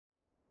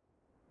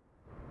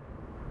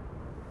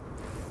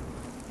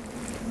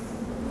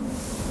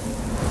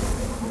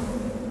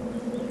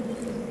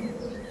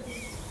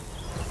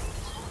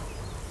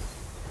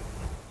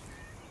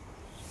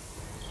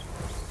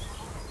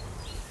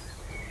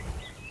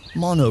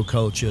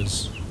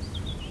monocultures.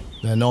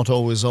 They're not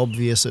always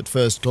obvious at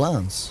first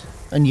glance,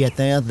 and yet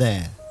they are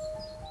there.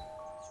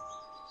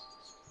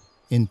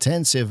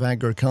 Intensive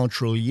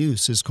agricultural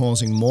use is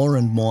causing more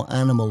and more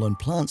animal and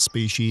plant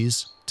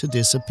species to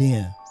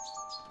disappear.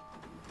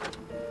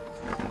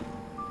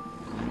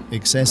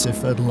 Excessive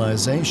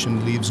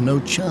fertilization leaves no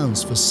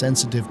chance for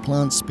sensitive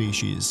plant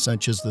species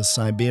such as the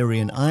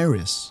Siberian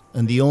iris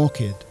and the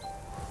orchid.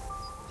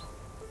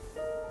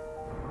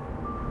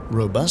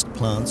 Robust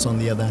plants, on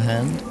the other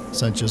hand,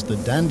 such as the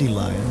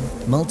dandelion,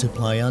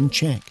 multiply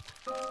unchecked.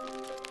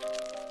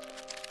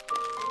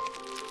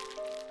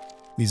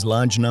 These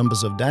large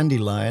numbers of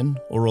dandelion,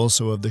 or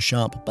also of the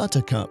sharp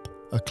buttercup,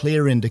 are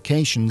clear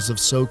indications of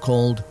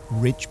so-called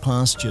rich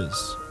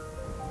pastures.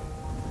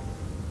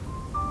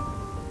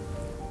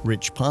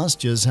 Rich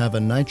pastures have a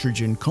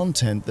nitrogen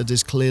content that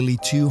is clearly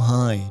too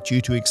high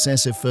due to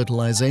excessive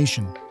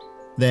fertilization.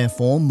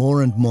 Therefore,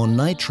 more and more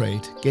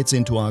nitrate gets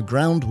into our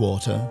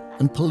groundwater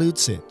and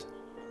pollutes it.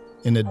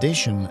 In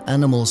addition,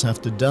 animals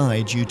have to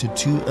die due to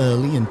too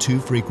early and too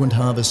frequent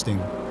harvesting.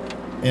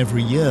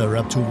 Every year,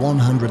 up to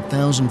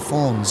 100,000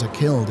 fawns are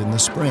killed in the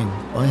spring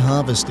by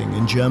harvesting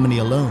in Germany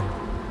alone.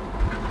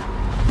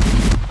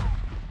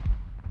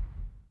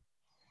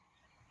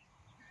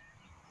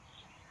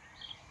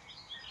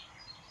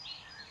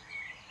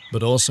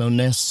 But also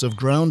nests of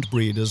ground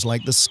breeders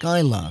like the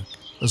skylark,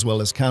 as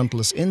well as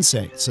countless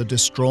insects, are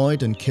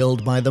destroyed and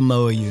killed by the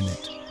mower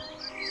unit.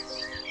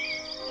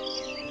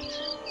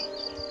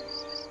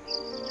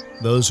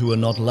 Those who are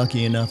not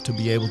lucky enough to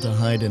be able to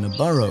hide in a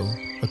burrow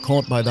are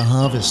caught by the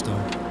harvester.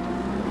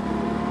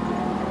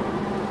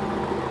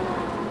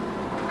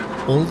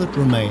 All that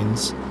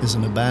remains is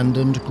an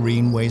abandoned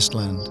green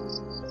wasteland.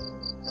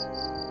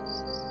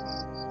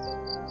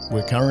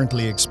 We're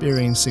currently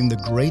experiencing the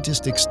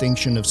greatest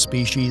extinction of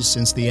species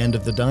since the end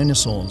of the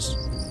dinosaurs,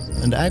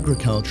 and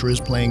agriculture is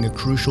playing a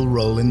crucial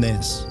role in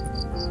this.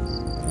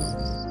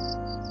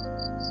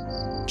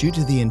 Due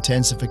to the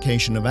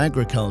intensification of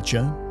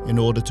agriculture, in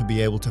order to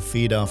be able to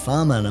feed our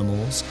farm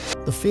animals,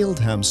 the field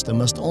hamster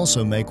must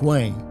also make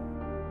way.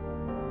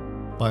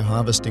 By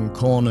harvesting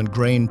corn and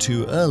grain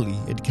too early,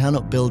 it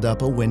cannot build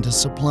up a winter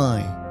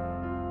supply.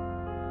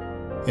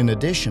 In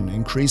addition,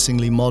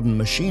 increasingly modern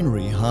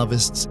machinery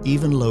harvests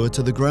even lower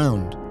to the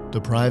ground,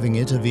 depriving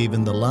it of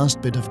even the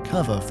last bit of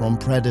cover from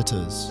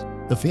predators.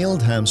 The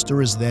field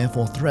hamster is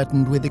therefore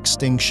threatened with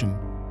extinction,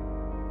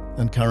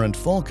 and current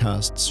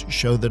forecasts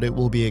show that it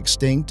will be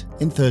extinct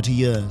in 30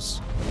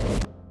 years.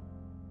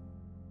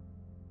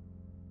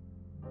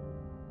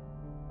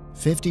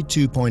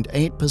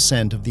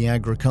 52.8% of the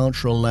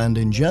agricultural land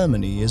in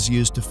Germany is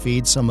used to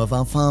feed some of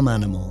our farm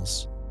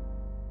animals.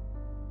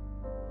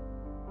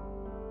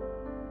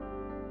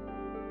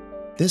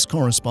 This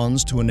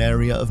corresponds to an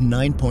area of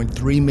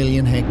 9.3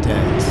 million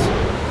hectares.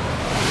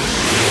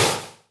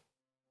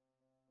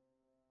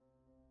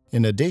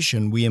 In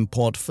addition, we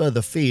import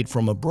further feed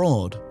from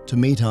abroad to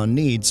meet our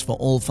needs for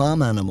all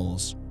farm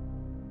animals,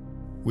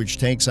 which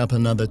takes up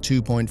another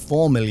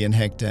 2.4 million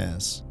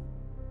hectares.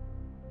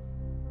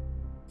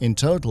 In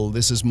total,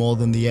 this is more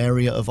than the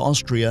area of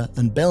Austria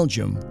and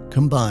Belgium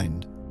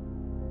combined.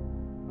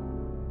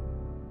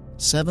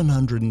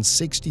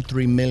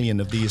 763 million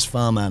of these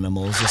farm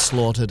animals are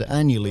slaughtered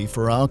annually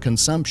for our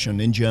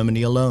consumption in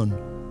Germany alone.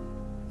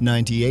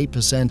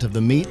 98% of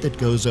the meat that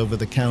goes over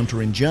the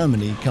counter in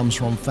Germany comes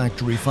from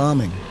factory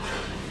farming.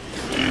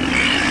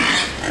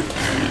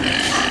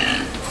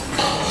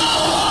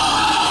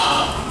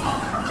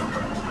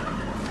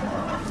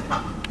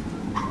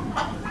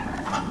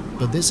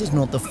 But this is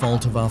not the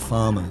fault of our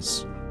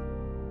farmers.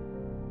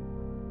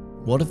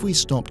 What if we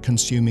stopped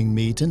consuming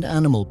meat and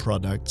animal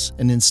products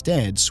and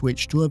instead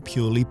switched to a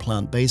purely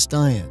plant-based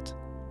diet?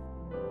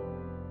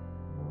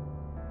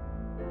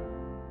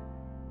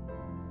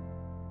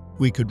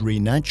 We could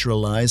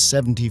renaturalize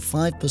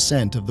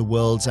 75% of the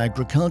world's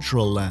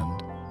agricultural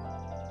land.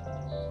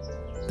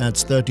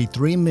 That's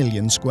 33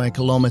 million square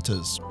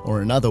kilometers,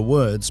 or in other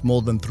words,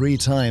 more than 3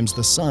 times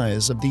the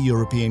size of the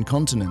European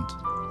continent.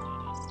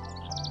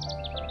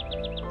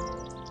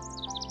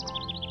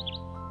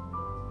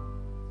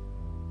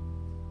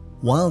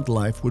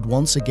 Wildlife would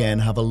once again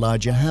have a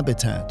larger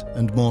habitat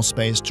and more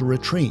space to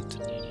retreat.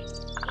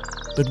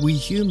 But we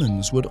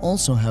humans would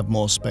also have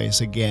more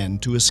space again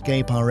to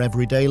escape our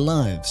everyday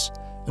lives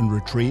and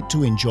retreat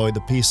to enjoy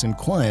the peace and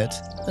quiet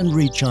and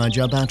recharge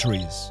our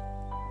batteries.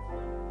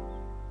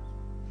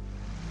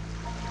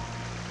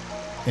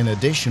 In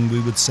addition,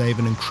 we would save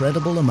an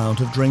incredible amount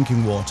of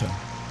drinking water.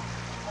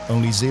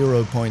 Only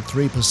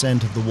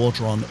 0.3% of the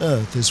water on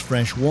Earth is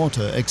fresh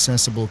water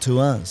accessible to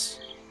us.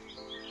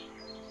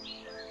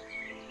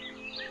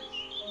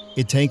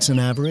 It takes an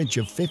average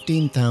of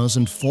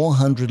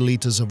 15,400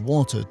 liters of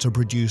water to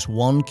produce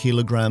 1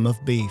 kilogram of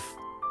beef.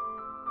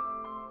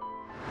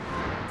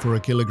 For a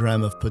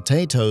kilogram of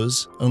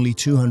potatoes, only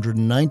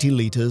 290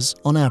 liters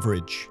on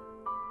average.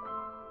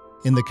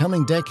 In the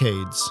coming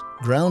decades,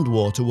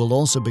 groundwater will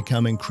also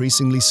become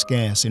increasingly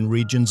scarce in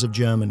regions of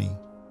Germany.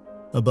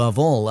 Above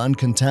all,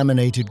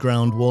 uncontaminated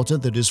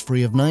groundwater that is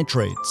free of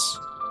nitrates.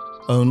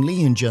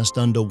 Only in just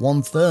under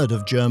 1/3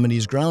 of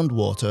Germany's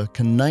groundwater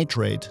can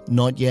nitrate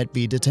not yet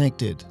be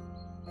detected.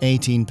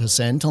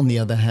 18%, on the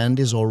other hand,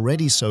 is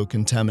already so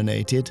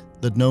contaminated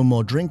that no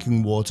more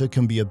drinking water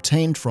can be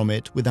obtained from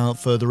it without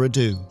further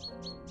ado.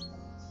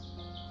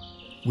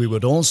 We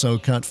would also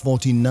cut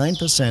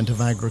 49%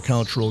 of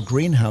agricultural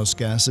greenhouse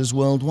gases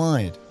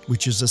worldwide,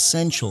 which is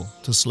essential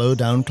to slow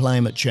down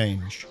climate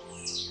change.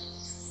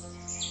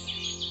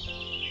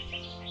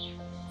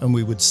 And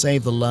we would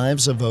save the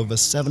lives of over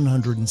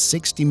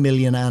 760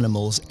 million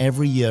animals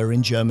every year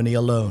in Germany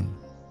alone.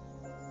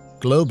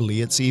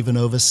 Globally, it's even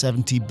over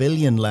 70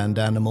 billion land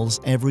animals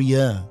every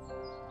year.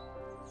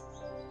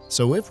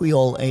 So if we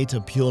all ate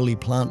a purely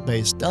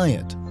plant-based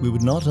diet, we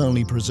would not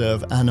only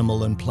preserve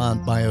animal and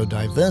plant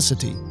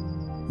biodiversity,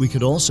 we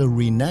could also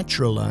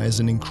renaturalize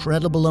an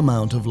incredible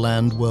amount of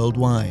land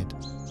worldwide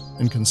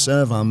and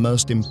conserve our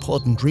most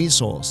important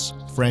resource,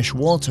 fresh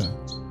water,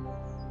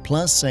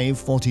 plus save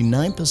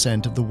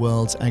 49% of the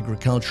world's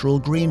agricultural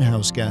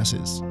greenhouse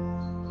gases,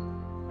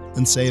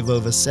 and save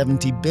over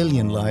 70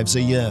 billion lives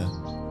a year,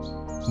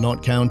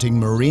 not counting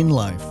marine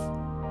life.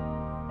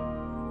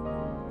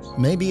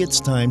 Maybe it's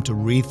time to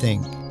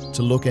rethink,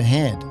 to look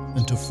ahead,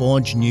 and to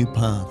forge new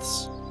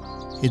paths.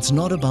 It's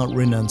not about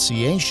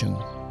renunciation,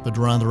 but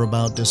rather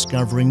about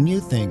discovering new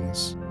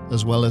things,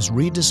 as well as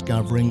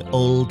rediscovering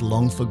old,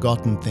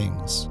 long-forgotten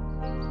things,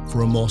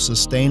 for a more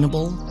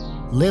sustainable,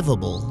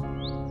 livable,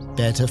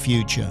 better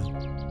future.